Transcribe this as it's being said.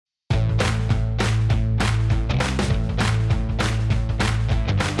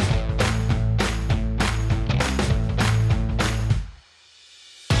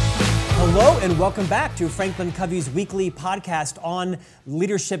and welcome back to Franklin Covey's weekly podcast on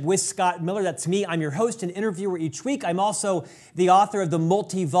leadership with Scott Miller. That's me. I'm your host and interviewer each week. I'm also the author of the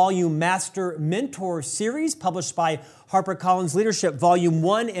multi-volume Master Mentor series published by HarperCollins. Leadership Volume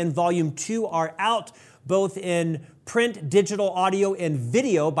 1 and Volume 2 are out both in print, digital, audio, and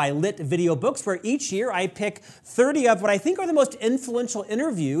video by Lit Video Books, where each year I pick 30 of what I think are the most influential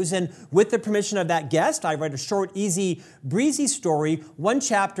interviews, and with the permission of that guest, I write a short, easy, breezy story, one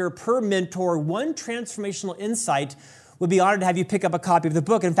chapter per mentor, one transformational insight. Would be honored to have you pick up a copy of the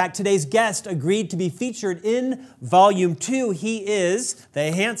book. In fact, today's guest agreed to be featured in Volume 2. He is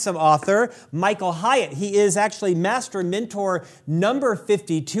the handsome author, Michael Hyatt. He is actually Master Mentor number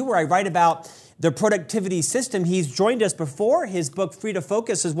 52, where I write about the productivity system. He's joined us before. His book, Free to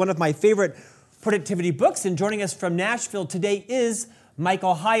Focus, is one of my favorite productivity books. And joining us from Nashville today is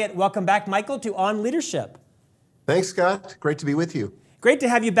Michael Hyatt. Welcome back, Michael, to On Leadership. Thanks, Scott. Great to be with you. Great to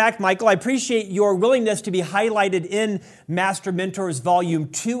have you back, Michael. I appreciate your willingness to be highlighted in Master Mentors Volume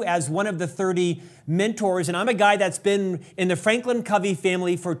 2 as one of the 30 mentors. And I'm a guy that's been in the Franklin Covey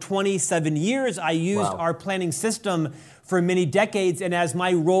family for 27 years. I used our planning system for many decades. And as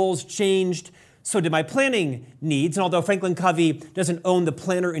my roles changed, so did my planning needs. And although Franklin Covey doesn't own the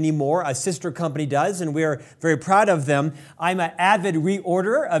planner anymore, a sister company does, and we're very proud of them, I'm an avid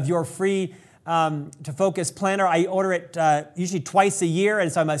reorder of your free to Focus planner. I order it usually twice a year,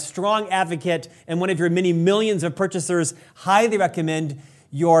 and so I'm a strong advocate, and one of your many millions of purchasers highly recommend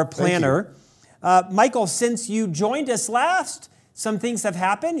your planner. Michael, since you joined us last, some things have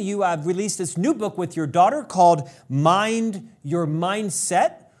happened. You have released this new book with your daughter called Mind Your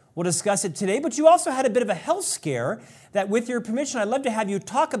Mindset. We'll discuss it today, but you also had a bit of a health scare that, with your permission, I'd love to have you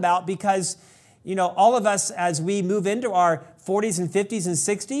talk about, because all of us, as we move into our 40s and 50s and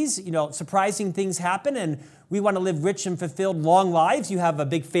 60s, surprising things happen, and we want to live rich and fulfilled, long lives. You have a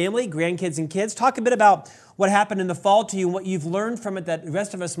big family, grandkids and kids. Talk a bit about what happened in the fall to you and what you've learned from it that the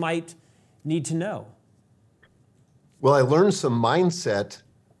rest of us might need to know. Well, I learned some mindset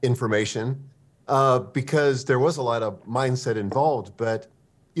information because there was a lot of mindset involved, but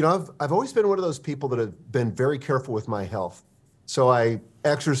I've always been one of those people that have been very careful with my health. So I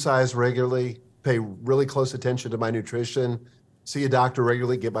exercise regularly, pay really close attention to my nutrition, see a doctor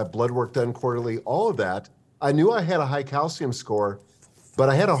regularly, get my blood work done quarterly, all of that. I knew I had a high calcium score, but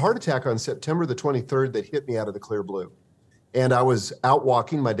I had a heart attack on September the 23rd that hit me out of the clear blue. And I was out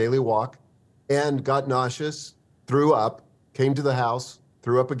walking my daily walk and got nauseous, threw up, came to the house,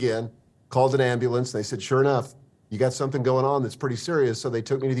 threw up again, called an ambulance. They said, sure enough, you got something going on that's pretty serious. So they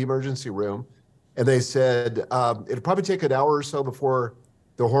took me to the emergency room, and they said, it'll probably take an hour or so before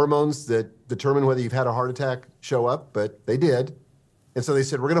the hormones that determine whether you've had a heart attack show up, but they did. And so they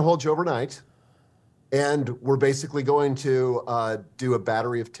said, we're going to hold you overnight, and we're basically going to do a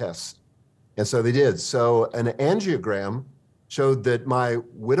battery of tests. And so they did. So an angiogram showed that my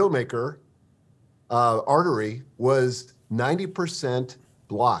widowmaker artery was 90%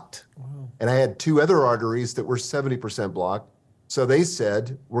 blocked. Wow. And I had two other arteries that were 70% blocked. So they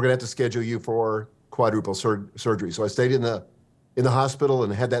said, we're going to have to schedule you for quadruple surgery. So I stayed in the hospital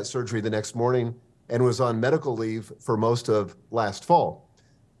and had that surgery the next morning and was on medical leave for most of last fall.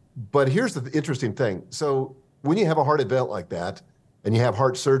 But here's the interesting thing. So when you have a heart event like that and you have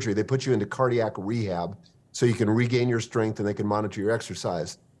heart surgery, they put you into cardiac rehab so you can regain your strength and they can monitor your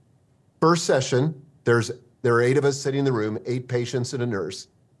exercise. First session, there are 8 of us sitting in the room, 8 patients and a nurse.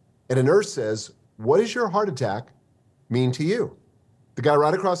 And a nurse says, what does your heart attack mean to you? The guy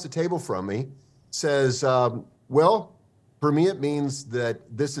right across the table from me says, well, for me, it means that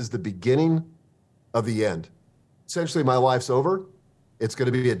this is the beginning of the end. Essentially, my life's over. It's going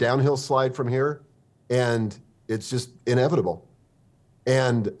to be a downhill slide from here, and it's just inevitable.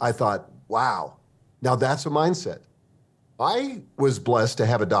 And I thought, wow, now that's a mindset. I was blessed to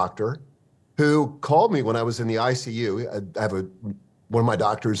have a doctor who called me when I was in the ICU. I have one of my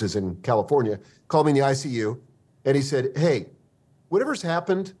doctors is in California, called me in the ICU, and he said, hey, whatever's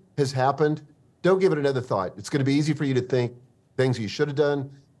happened has happened. Don't give it another thought. It's going to be easy for you to think things you should have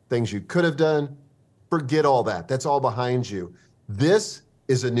done, things you could have done. Forget all that. That's all behind you. This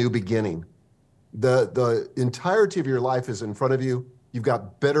is a new beginning. The entirety of your life is in front of you. You've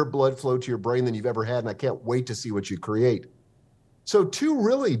got better blood flow to your brain than you've ever had, and I can't wait to see what you create. So two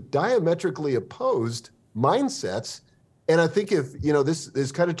really diametrically opposed mindsets. And I think this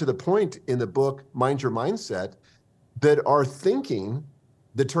is kind of to the point in the book, Mind Your Mindset, that our thinking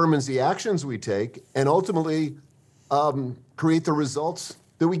determines the actions we take and ultimately create the results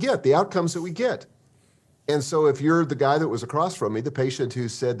that we get, the outcomes that we get. And so if you're the guy that was across from me, the patient who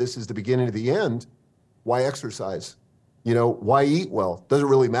said this is the beginning of the end, why exercise? Why eat well? Doesn't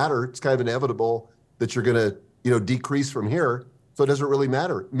really matter. It's kind of inevitable that you're going to, decrease from here. So it doesn't really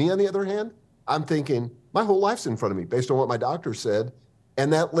matter. Me, on the other hand, I'm thinking my whole life's in front of me based on what my doctor said.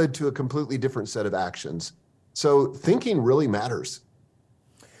 And that led to a completely different set of actions. So thinking really matters.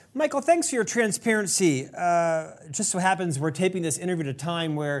 Michael, thanks for your transparency. Just so happens we're taping this interview at a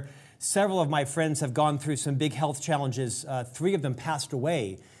time where several of my friends have gone through some big health challenges. 3 of them passed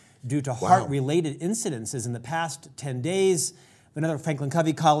away due to heart-related incidences in the past 10 days. Another Franklin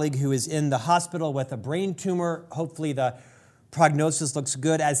Covey colleague who is in the hospital with a brain tumor. Hopefully the prognosis looks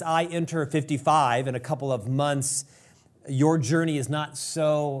good. As I enter 55 in a couple of months, your journey is not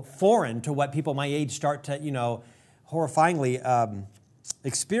so foreign to what people my age start to, horrifyingly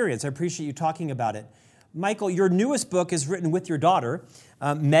experience. I appreciate you talking about it. Michael, your newest book is written with your daughter,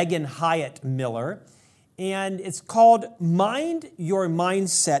 Megan Hyatt Miller, and it's called Mind Your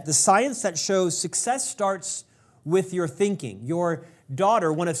Mindset, the science that shows success starts with your thinking. Your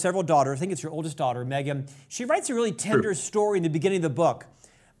daughter, one of several daughters, I think it's your oldest daughter, Megan, she writes a really tender story in the beginning of the book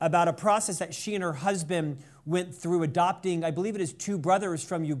about a process that she and her husband went through adopting, I believe it is 2 brothers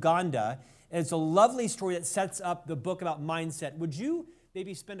from Uganda. And it's a lovely story that sets up the book about mindset. Would you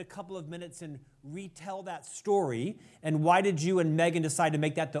maybe spend a couple of minutes and retell that story? And why did you and Megan decide to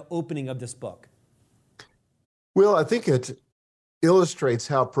make that the opening of this book? Well, I think it illustrates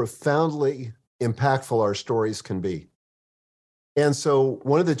how profoundly impactful our stories can be. And so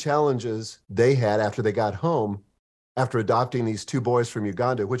one of the challenges they had after they got home, after adopting these 2 boys from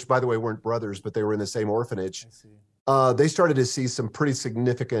Uganda, which, by the way, weren't brothers, but they were in the same orphanage, they started to see some pretty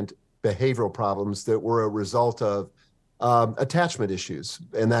significant behavioral problems that were a result of attachment issues.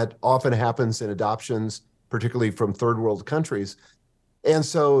 And that often happens in adoptions, particularly from third world countries. And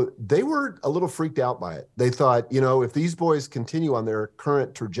so they were a little freaked out by it. They thought, if these boys continue on their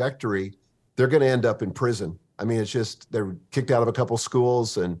current trajectory, they're going to end up in prison. I mean, it's just, they were kicked out of a couple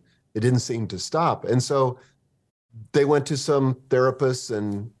schools and it didn't seem to stop. And so they went to some therapists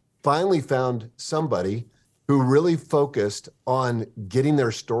and finally found somebody who really focused on getting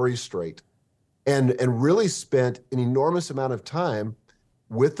their stories straight and really spent an enormous amount of time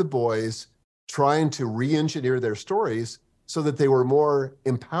with the boys trying to re-engineer their stories so that they were more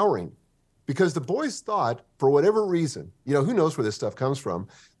empowering. Because the boys thought, for whatever reason, who knows where this stuff comes from,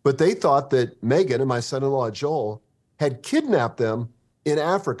 but they thought that Megan and my son-in-law Joel had kidnapped them in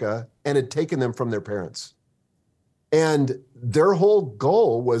Africa and had taken them from their parents. And their whole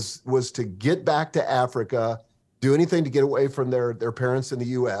goal was to get back to Africa, do anything to get away from their parents in the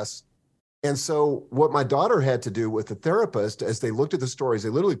US. And so what my daughter had to do with the therapist, as they looked at the stories, they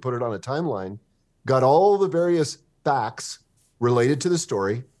literally put it on a timeline, got all the various facts related to the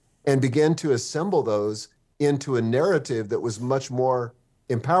story, and began to assemble those into a narrative that was much more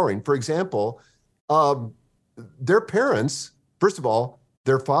empowering. For example, their parents, first of all,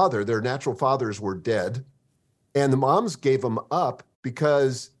 their natural fathers were dead. And the moms gave them up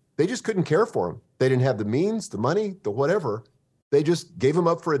because they just couldn't care for them. They didn't have the means, the money, the whatever. They just gave them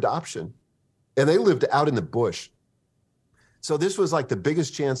up for adoption. And they lived out in the bush. So this was like the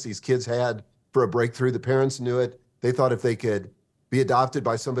biggest chance these kids had for a breakthrough. The parents knew it. They thought if they could be adopted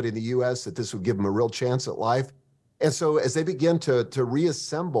by somebody in the US, that this would give them a real chance at life. And so as they began to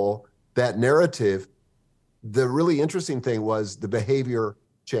reassemble that narrative, the really interesting thing was the behavior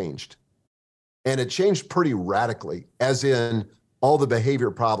changed. And it changed pretty radically, as in all the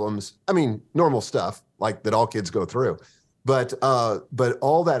behavior problems. I mean, normal stuff like that all kids go through, but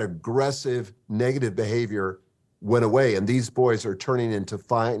all that aggressive, negative behavior went away. And these boys are turning into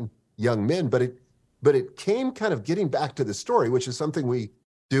fine young men. But it came kind of getting back to the story, which is something we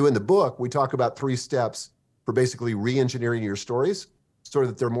do in the book. We talk about 3 steps for basically re-engineering your stories so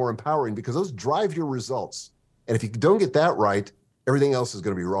that they're more empowering, because those drive your results. And if you don't get that right, everything else is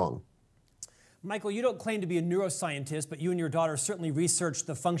going to be wrong. Michael, you don't claim to be a neuroscientist, but you and your daughter certainly researched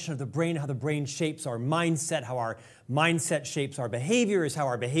the function of the brain, how the brain shapes our mindset, how our mindset shapes our behaviors, how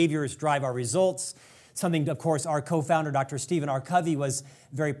our behaviors drive our results. Something, of course, our co-founder, Dr. Stephen R. Covey, was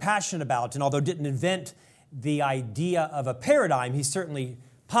very passionate about. And although didn't invent the idea of a paradigm, he certainly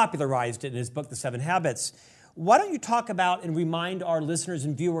popularized it in his book, The 7 Habits. Why don't you talk about and remind our listeners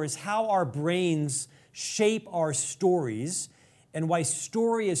and viewers how our brains shape our stories and why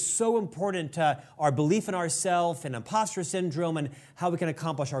story is so important to our belief in ourselves and imposter syndrome and how we can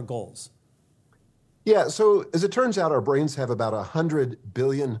accomplish our goals? Yeah, so as it turns out, our brains have about 100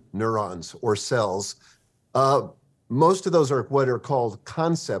 billion neurons or cells. Most of those are what are called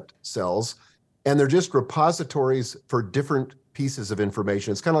concept cells, and they're just repositories for different pieces of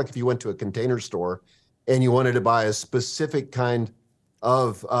information. It's kind of like if you went to a container store and you wanted to buy a specific kind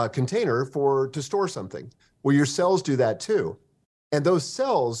of container to store something. Well, your cells do that too. And those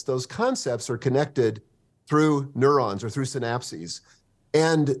cells, those concepts are connected through neurons or through synapses,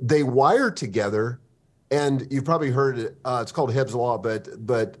 and they wire together. And you've probably heard it, it's called Hebb's law,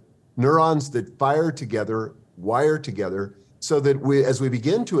 but neurons that fire together, wire together, so that as we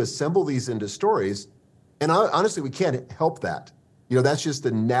begin to assemble these into stories, and honestly, we can't help that. That's just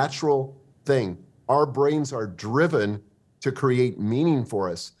the natural thing. Our brains are driven to create meaning for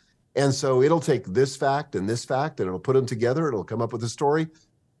us. And so it'll take this fact, and it'll put them together, it'll come up with a story.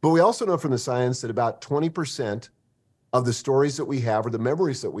 But we also know from the science that about 20% of the stories that we have, or the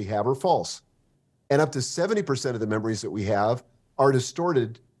memories that we have, are false. And up to 70% of the memories that we have are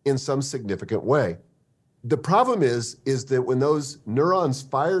distorted in some significant way. The problem is that when those neurons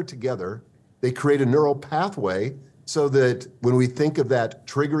fire together, they create a neural pathway so that when we think of that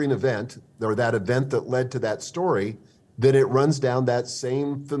triggering event, or that event that led to that story, then it runs down that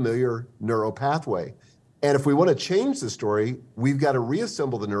same familiar neural pathway. And if we want to change the story, we've got to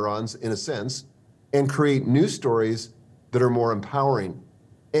reassemble the neurons, in a sense, and create new stories that are more empowering.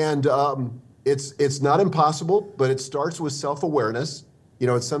 And it's not impossible, but it starts with self-awareness.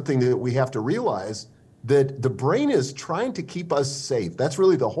 It's something that we have to realize, that the brain is trying to keep us safe. That's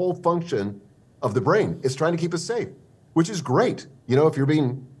really the whole function of the brain. It's trying to keep us safe, which is great. If you're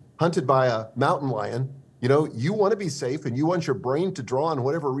being hunted by a mountain lion, you want to be safe, and you want your brain to draw on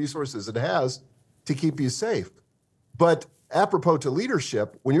whatever resources it has to keep you safe. But apropos to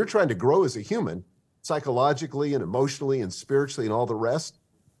leadership, when you're trying to grow as a human, psychologically and emotionally and spiritually and all the rest,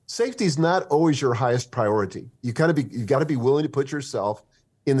 safety is not always your highest priority. You've got to be willing to put yourself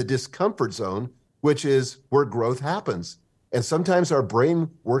in the discomfort zone, which is where growth happens. And sometimes our brain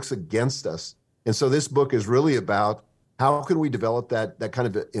works against us. And so this book is really about how can we develop that kind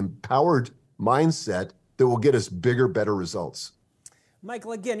of empowered mindset that will get us bigger, better results.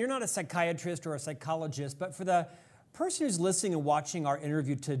 Michael, again, you're not a psychiatrist or a psychologist, but for the person who's listening and watching our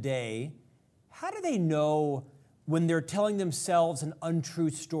interview today, how do they know when they're telling themselves an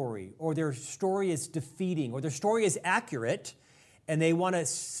untrue story, or their story is defeating, or their story is accurate, and they want to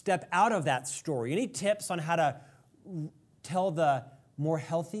step out of that story? Any tips on how to tell the more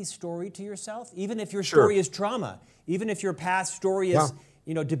healthy story to yourself? Even if your story is trauma, even if your past story is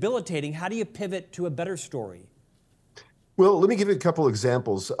debilitating, how do you pivot to a better story? Well, let me give you a couple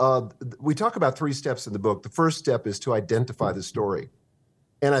examples. We talk about 3 steps in the book. The first step is to identify the story.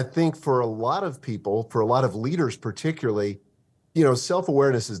 And I think for a lot of people, for a lot of leaders particularly,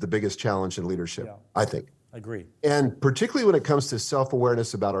 self-awareness is the biggest challenge in leadership, I think. Agreed. And particularly when it comes to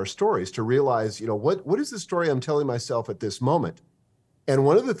self-awareness about our stories, to realize, what is the story I'm telling myself at this moment? And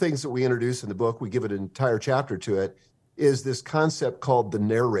one of the things that we introduce in the book, we give an entire chapter to it, is this concept called the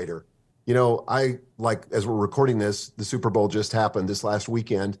narrator. As we're recording this, the Super Bowl just happened this last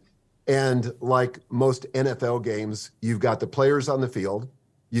weekend. And like most NFL games, you've got the players on the field,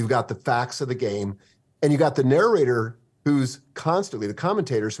 you've got the facts of the game, and you got the narrator who's constantly, the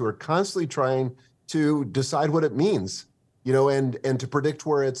commentators who are constantly trying to decide what it means, and to predict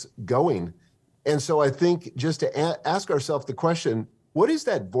where it's going. And so I think just to ask ourselves the question, what is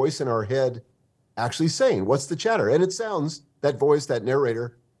that voice in our head actually saying? What's the chatter? And it sounds, that voice, that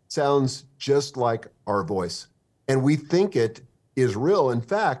narrator, sounds just like our voice. And we think it is real. In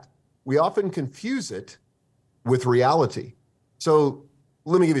fact, we often confuse it with reality. So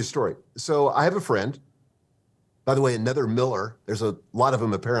let me give you a story. So I have a friend, by the way, another Miller. There's a lot of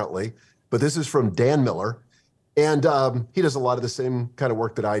them apparently, but this is from Dan Miller. And he does a lot of the same kind of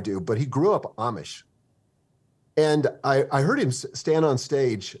work that I do, but he grew up Amish. And I heard him stand on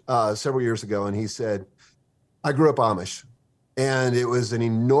stage several years ago, and he said, I grew up Amish. And it was an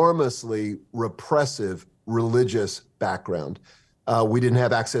enormously repressive religious background. We didn't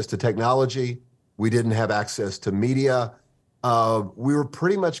have access to technology. We didn't have access to media. We were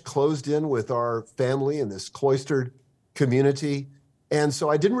pretty much closed in with our family in this cloistered community. And so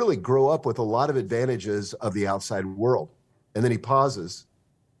I didn't really grow up with a lot of advantages of the outside world. And then he pauses,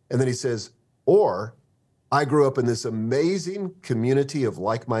 and then he says, or I grew up in this amazing community of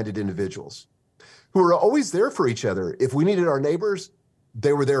like-minded individuals who were always there for each other. If we needed our neighbors,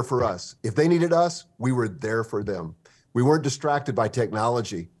 they were there for us. If they needed us, we were there for them. We weren't distracted by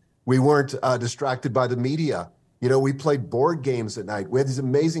technology. We weren't distracted by the media. We played board games at night. We had these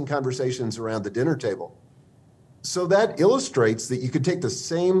amazing conversations around the dinner table. So that illustrates that you could take the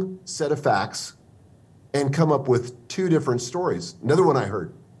same set of facts and come up with 2 different stories. Another one I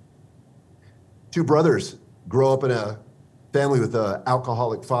heard. 2 brothers grow up in a family with an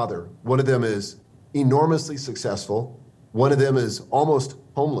alcoholic father. One of them is enormously successful. One of them is almost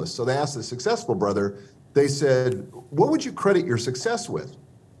homeless. So they asked the successful brother, they said, what would you credit your success with?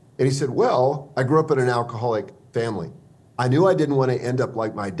 And he said, well, I grew up in an alcoholic family. I knew I didn't want to end up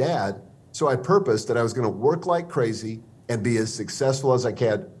like my dad, so I purposed that I was going to work like crazy and be as successful as I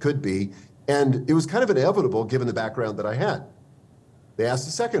could be. And it was kind of inevitable given the background that I had. They asked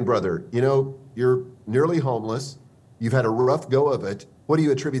the second brother, you're nearly homeless. You've had a rough go of it. What do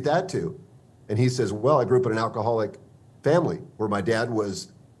you attribute that to? And he says, well, I grew up in an alcoholic family where my dad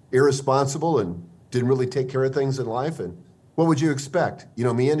was irresponsible and didn't really take care of things in life. And what would you expect?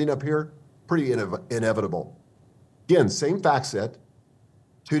 Me ending up here, pretty inevitable. Again, same fact set,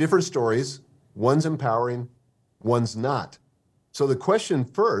 two different stories. One's empowering, one's not. So the question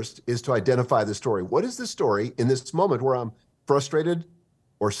first is to identify the story. What is the story in this moment where I'm frustrated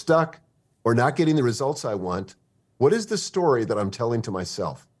or stuck or not getting the results I want? What is the story that I'm telling to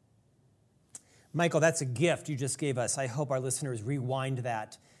myself? Michael, that's a gift you just gave us. I hope our listeners rewind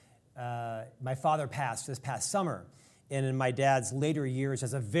that. My father passed this past summer, and in my dad's later years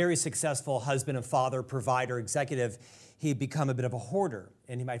as a very successful husband and father, provider, executive, he'd become a bit of a hoarder.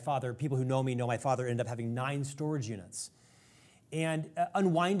 And people who know me know my father ended up having 9 storage units. And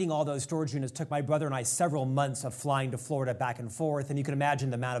unwinding all those storage units took my brother and I several months of flying to Florida back and forth. And you can imagine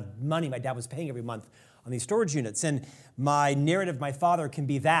the amount of money my dad was paying every month on these storage units. And my narrative, my father, can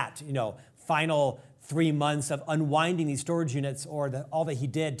be that, final 3 months of unwinding these storage units or all that he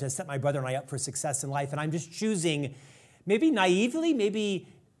did to set my brother and I up for success in life. And I'm just choosing, maybe naively, maybe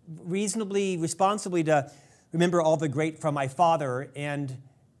reasonably, responsibly, to remember all the great from my father and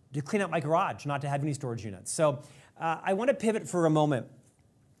to clean out my garage, not to have any storage units. So I want to pivot for a moment.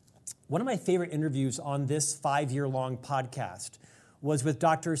 One of my favorite interviews on this 5-year-long podcast was with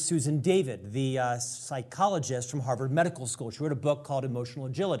Dr. Susan David, the psychologist from Harvard Medical School. She wrote a book called Emotional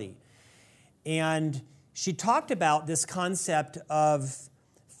Agility. And she talked about this concept of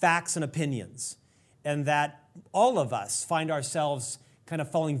facts and opinions, and that all of us find ourselves kind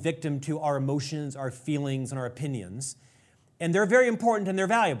of falling victim to our emotions, our feelings, and our opinions. And they're very important and they're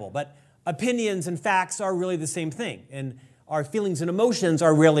valuable, but opinions and facts are really the same thing. And our feelings and emotions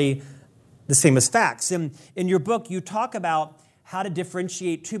are really the same as facts. In your book, you talk about how to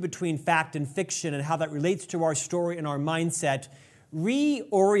differentiate between fact and fiction and how that relates to our story and our mindset,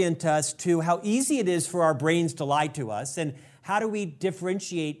 reorient us to how easy it is for our brains to lie to us, and how do we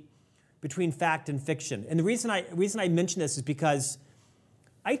differentiate between fact and fiction. And the reason I mention this is because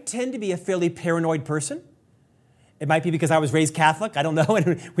I tend to be a fairly paranoid person. It might be because I was raised Catholic, I don't know,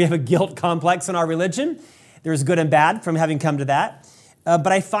 and we have a guilt complex in our religion. There's good and bad from having come to that. But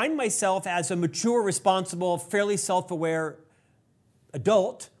I find myself as a mature, responsible, fairly self-aware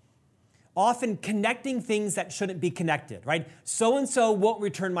adult, often connecting things that shouldn't be connected, right? So-and-so won't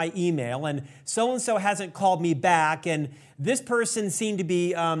return my email, and so-and-so hasn't called me back, and this person seemed to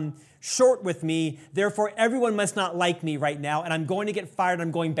be short with me, therefore everyone must not like me right now, and I'm going to get fired,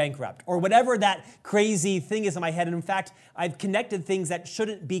 I'm going bankrupt, or whatever that crazy thing is in my head. And in fact, I've connected things that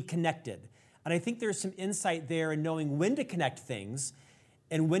shouldn't be connected. And I think there's some insight there in knowing when to connect things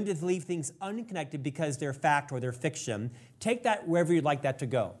and when to leave things unconnected because they're fact or they're fiction. Take that wherever you'd like that to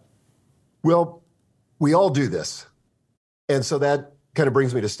go. Well, we all do this. And so that kind of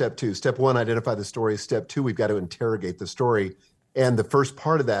brings me to step 2. Step 1, identify the story. Step 2, we've got to interrogate the story. And the first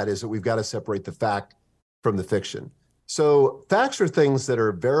part of that is that we've got to separate the fact from the fiction. So facts are things that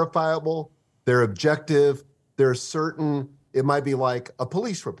are verifiable, they're objective, they're certain. It might be like a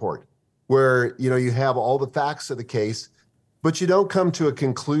police report where, you have all the facts of the case, but you don't come to a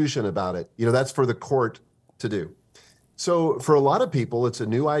conclusion about it. That's for the court to do. So for a lot of people, it's a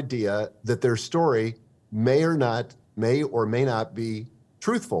new idea that their story may or may not be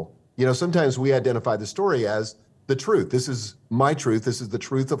truthful. Sometimes we identify the story as the truth. This is my truth. This is the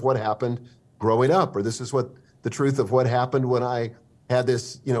truth of what happened growing up, or this is the truth of what happened when I had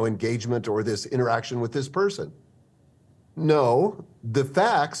this, engagement or this interaction with this person. No, the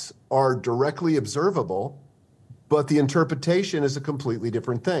facts are directly observable, but the interpretation is a completely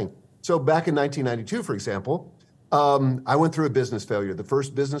different thing. So back in 1992, for example, I went through a business failure. The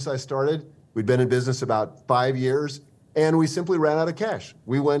first business I started, we'd been in business about 5 years, and we simply ran out of cash.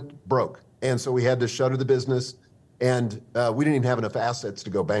 We went broke. And so we had to shutter the business, and we didn't even have enough assets to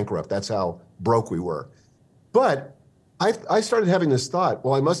go bankrupt. That's how broke we were. But I started having this thought,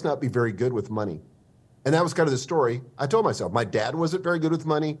 well, I must not be very good with money. And that was kind of the story. I told myself, my dad wasn't very good with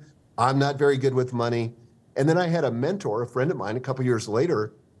money. I'm not very good with money. And then I had a mentor, a friend of mine, a couple years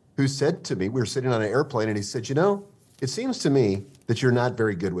later, who said to me, we were sitting on an airplane, and he said, it seems to me that you're not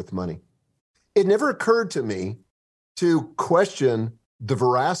very good with money. It never occurred to me to question the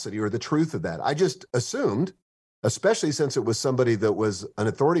veracity or the truth of that. I just assumed, especially since it was somebody that was an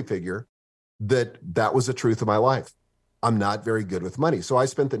authority figure, that was the truth of my life. I'm not very good with money. So I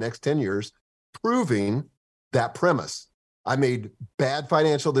spent the next 10 years proving that premise. I made bad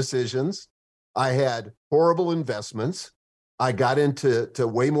financial decisions. I had horrible investments. I got into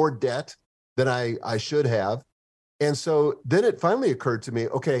way more debt than I should have. And so then it finally occurred to me,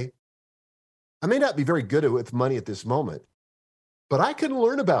 okay, I may not be very good with money at this moment, but I can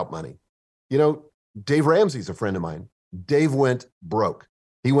learn about money. You know, Dave Ramsey's a friend of mine. Dave went broke.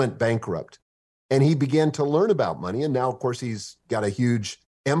 He went bankrupt. And he began to learn about money. And now, of course, he's got a huge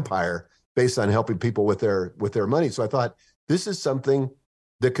empire based on helping people with their money. So I thought, this is something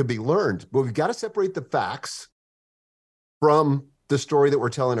that could be learned. But we've got to separate the facts from the story that we're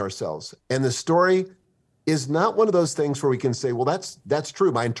telling ourselves. And the story is not one of those things where we can say, well, that's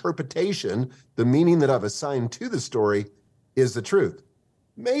true. My interpretation, the meaning that I've assigned to the story is the truth.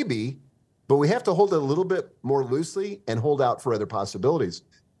 Maybe, but we have to hold it a little bit more loosely and hold out for other possibilities.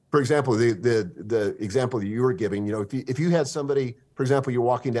 For example, the example that you were giving, you know, if you had somebody, for example, you're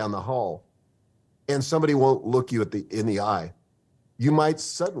walking down the hall and somebody won't look you in the eye, you might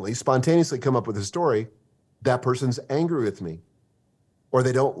suddenly spontaneously come up with a story, that person's angry with me or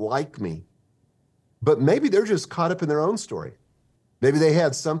they don't like me. But maybe they're just caught up in their own story. Maybe they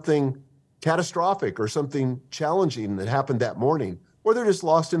had something catastrophic or something challenging that happened that morning, or they're just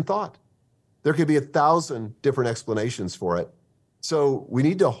lost in thought. There could be 1,000 different explanations for it. So we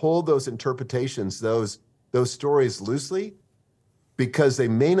need to hold those interpretations, those stories loosely, because they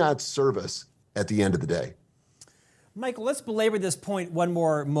may not serve us at the end of the day. Michael, let's belabor this point one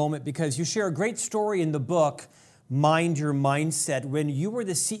more moment, because you share a great story in the book, Mind Your Mindset, when you were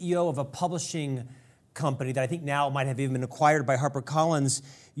the CEO of a publishing company that I think now might have even been acquired by HarperCollins.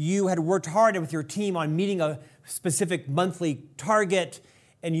 You had worked hard with your team on meeting a specific monthly target,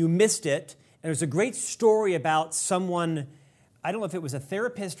 and you missed it. And there's a great story about someone, I don't know if it was a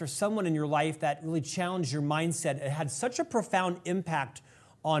therapist or someone in your life that really challenged your mindset. It had such a profound impact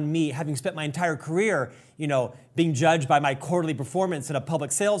on me, having spent my entire career, you know, being judged by my quarterly performance in a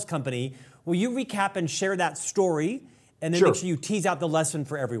public sales company. Will you recap and share that story, and then Sure. make sure you tease out the lesson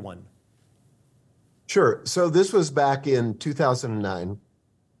for everyone? Sure. So this was back in 2009.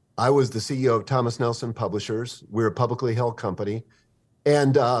 I was the CEO of Thomas Nelson Publishers. We're a publicly held company,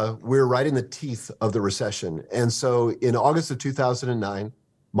 and we're right in the teeth of the recession. And so in August of 2009,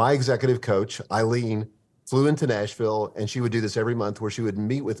 my executive coach, Eileen, flew into Nashville, and she would do this every month where she would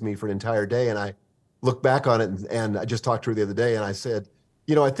meet with me for an entire day. And I look back on it, and I just talked to her the other day, and I said,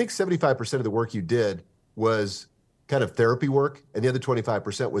 you know, I think 75% of the work you did was kind of therapy work, and the other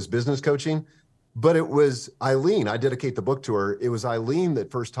 25% was business coaching. But it was Eileen, I dedicate the book to her. It was Eileen that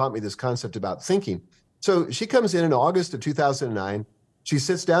first taught me this concept about thinking. So she comes in August of 2009. She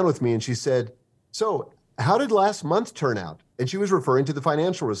sits down with me and she said, so how did last month turn out? And she was referring to the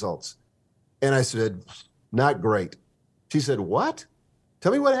financial results. And I said, not great. She said, what?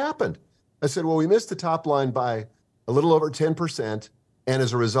 Tell me what happened. I said, well, we missed the top line by a little over 10%. And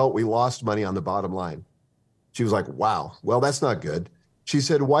as a result, we lost money on the bottom line. She was like, wow, well, that's not good. She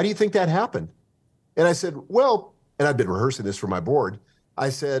said, why do you think that happened? And I said, well, and I've been rehearsing this for my board. I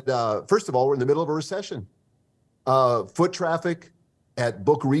said, first of all, we're in the middle of a recession. Foot traffic at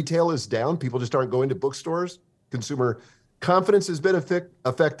book retail is down. People just aren't going to bookstores. Consumer confidence has been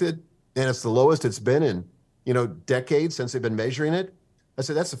affected, and it's the lowest it's been in, you know, decades since they've been measuring it. I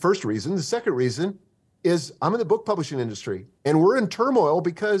said, that's the first reason. The second reason is I'm in the book publishing industry, and we're in turmoil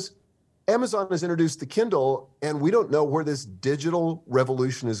because Amazon has introduced the Kindle, and we don't know where this digital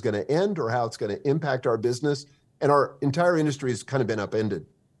revolution is going to end or how it's going to impact our business. And our entire industry has kind of been upended.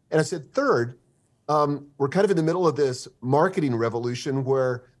 And I said, third, we're kind of in the middle of this marketing revolution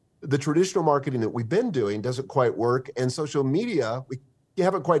where the traditional marketing that we've been doing doesn't quite work. And social media, we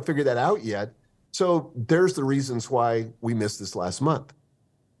haven't quite figured that out yet. So there's the reasons why we missed this last month.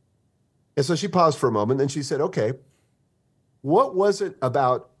 And so she paused for a moment, and she said, okay, what was it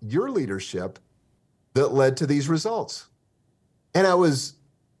about your leadership that led to these results? And I was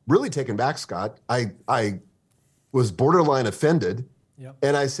really taken back, Scott. I was borderline offended. Yep.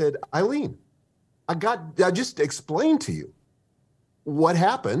 And I said, Eileen, I just explained to you what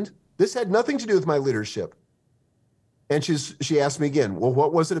happened. This had nothing to do with my leadership. And she asked me again, well,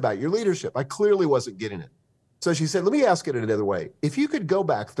 what was it about your leadership? I clearly wasn't getting it. So she said, let me ask it another way. If you could go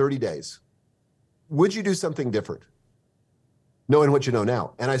back 30 days, would you do something different, knowing what you know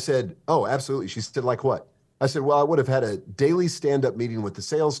now? And I said, oh, absolutely. She said, like what? I said, well, I would have had a daily stand-up meeting with the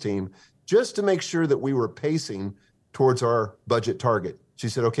sales team just to make sure that we were pacing towards our budget target. She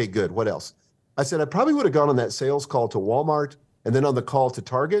said, okay, good. What else? I said, I probably would have gone on that sales call to Walmart and then on the call to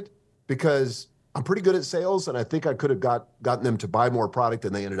Target, because I'm pretty good at sales, and I think I could have gotten them to buy more product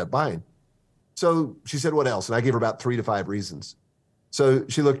than they ended up buying. So she said, what else? And I gave her about 3 to 5 reasons. So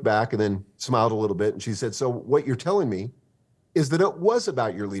she looked back and then smiled a little bit. And she said, so what you're telling me is that it was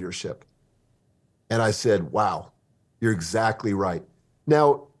about your leadership. And I said, wow, you're exactly right.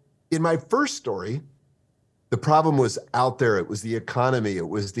 Now, in my first story, the problem was out there. It was the economy. It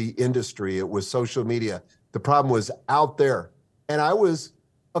was the industry. It was social media. The problem was out there. And I was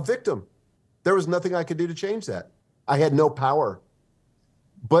a victim. There was nothing I could do to change that. I had no power.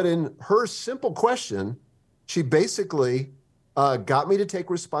 But in her simple question, she basically got me to take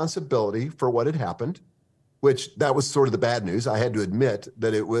responsibility for what had happened, which that was sort of the bad news. I had to admit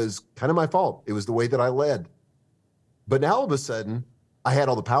that it was kind of my fault. It was the way that I led. But now all of a sudden, I had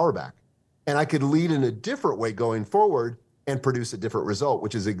all the power back. And I could lead in a different way going forward and produce a different result,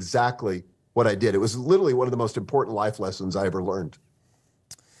 which is exactly what I did. It was literally one of the most important life lessons I ever learned.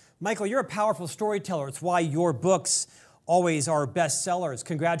 Michael, you're a powerful storyteller. It's why your books always are bestsellers.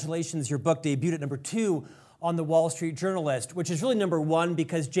 Congratulations, your book debuted at number 2 on the Wall Street Journalist, which is really number 1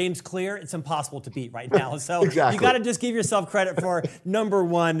 because James Clear, it's impossible to beat right now. So exactly. You got to just give yourself credit for number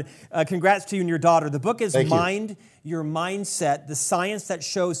 1. Congrats to you and your daughter. The book is Mind Your Mindset, the science that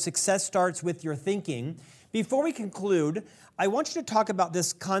shows success starts with your thinking. Before we conclude, I want you to talk about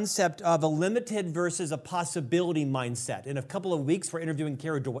this concept of a limited versus a possibility mindset. In a couple of weeks, we're interviewing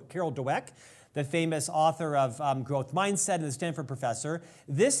Carol Dweck, the famous author of Growth Mindset and the Stanford professor.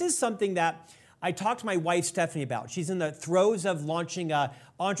 This is something that I talked to my wife, Stephanie, about. She's in the throes of launching an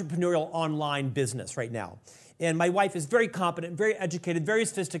entrepreneurial online business right now. And my wife is very competent, very educated, very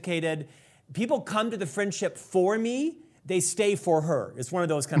sophisticated. People come to the friendship for me. They stay for her. It's one of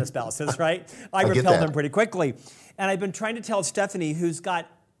those kind of spouses, right? I repel them pretty quickly. And I've been trying to tell Stephanie, who's got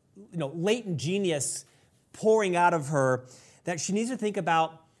latent genius pouring out of her, that she needs to think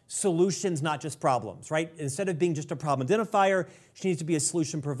about solutions, not just problems, right? Instead of being just a problem identifier, she needs to be a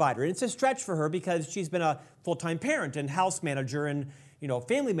solution provider. And it's a stretch for her because she's been a full-time parent and house manager and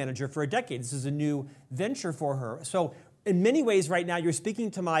family manager for a decade. This is a new venture for her. So in many ways right now, you're speaking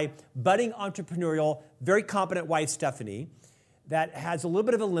to my budding entrepreneurial, very competent wife, Stephanie, that has a little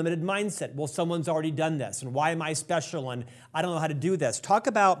bit of a limited mindset. Well, someone's already done this, and why am I special, and I don't know how to do this. Talk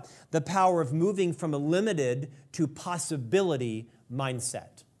about the power of moving from a limited to possibility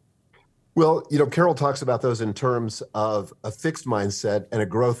mindset. Well, Carol talks about those in terms of a fixed mindset and a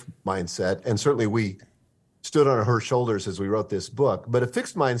growth mindset. And certainly we stood on her shoulders as we wrote this book. But a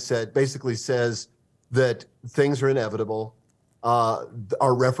fixed mindset basically says that things are inevitable. Our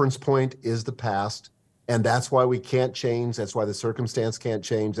reference point is the past. And that's why we can't change. That's why the circumstance can't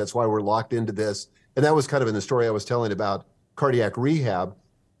change. That's why we're locked into this. And that was kind of in the story I was telling about cardiac rehab,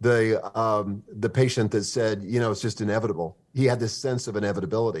 the patient that said, it's just inevitable. He had this sense of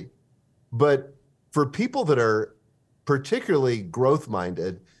inevitability. But for people that are particularly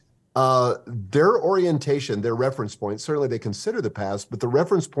growth-minded, their orientation, their reference point, certainly they consider the past, but the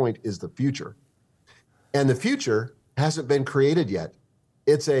reference point is the future. And the future hasn't been created yet.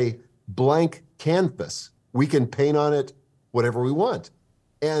 It's a blank canvas. We can paint on it whatever we want.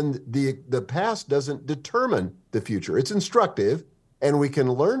 And the past doesn't determine the future. It's instructive, and we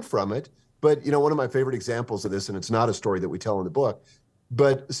can learn from it. But, one of my favorite examples of this, and it's not a story that we tell in the book,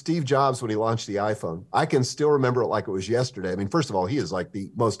 but Steve Jobs, when he launched the iPhone, I can still remember it like it was yesterday. I mean, first of all, he is like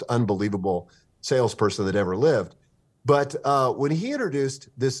the most unbelievable salesperson that ever lived. But when he introduced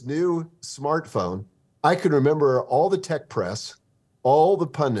this new smartphone, I can remember all the tech press, all the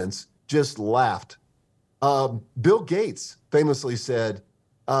pundits just laughed. Bill Gates famously said,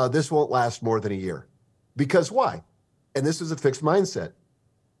 this won't last more than a year. Because why? And this is a fixed mindset.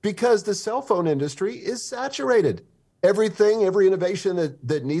 Because the cell phone industry is saturated. Every innovation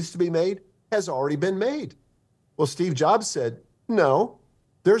that needs to be made has already been made. Well, Steve Jobs said, no,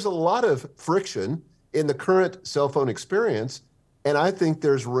 there's a lot of friction in the current cell phone experience, and I think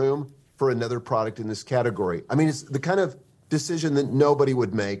there's room for another product in this category. I mean, it's the kind of decision that nobody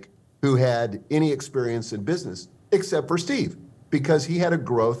would make who had any experience in business, except for Steve, because he had a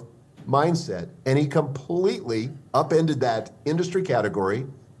growth mindset, and he completely upended that industry category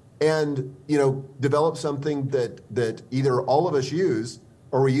and develop something that either all of us use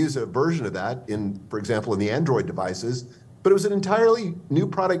or we use a version of that for example, in the Android devices, but it was an entirely new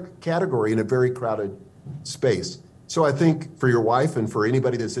product category in a very crowded space. So I think for your wife and for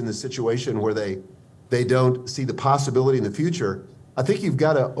anybody that's in this situation where they don't see the possibility in the future, I think you've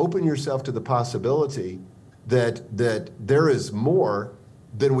got to open yourself to the possibility that there is more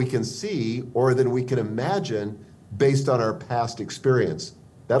than we can see or than we can imagine based on our past experience.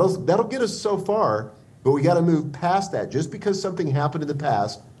 That'll get us so far, but we got to move past that. Just because something happened in the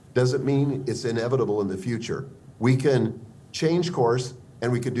past doesn't mean it's inevitable in the future. We can change course and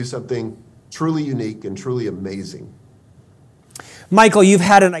we could do something truly unique and truly amazing. Michael, you've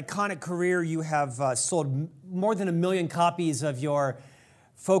had an iconic career. You have sold more than 1 million copies of your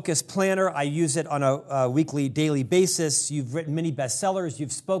Focus Planner. I use it on a weekly, daily basis. You've written many bestsellers.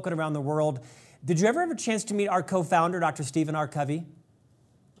 You've spoken around the world. Did you ever have a chance to meet our co-founder, Dr. Stephen R. Covey?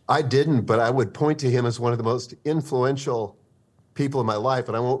 I didn't, but I would point to him as one of the most influential people in my life.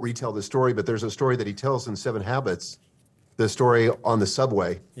 And I won't retell the story, but there's a story that he tells in 7 Habits, the story on the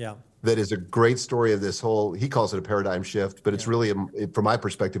subway. Yeah. That is a great story of this whole, he calls it a paradigm shift, but it's really, from my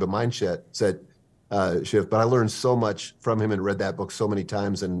perspective, a mindset shift. But I learned so much from him and read that book so many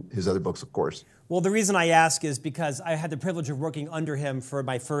times, and his other books, of course. Well, the reason I ask is because I had the privilege of working under him for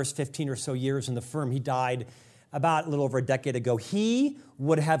my first 15 or so years in the firm. He died about a little over a decade ago. He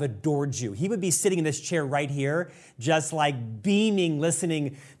would have adored you. He would be sitting in this chair right here, just like beaming,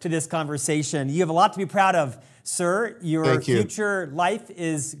 listening to this conversation. You have a lot to be proud of, sir. Your future life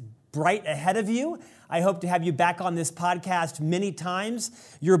is bright ahead of you. I hope to have you back on this podcast many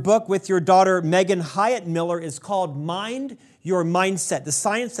times. Your book with your daughter, Megan Hyatt Miller, is called Mind Your Mindset, the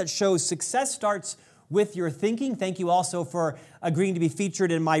science that shows success starts with your thinking. Thank you also for agreeing to be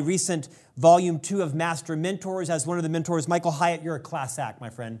featured in my recent Volume 2 of Master Mentors as one of the mentors. Michael Hyatt, you're a class act, my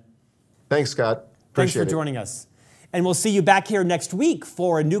friend. Thanks, Scott. Thanks for joining us. And we'll see you back here next week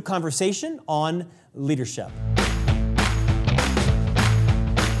for a new conversation on leadership.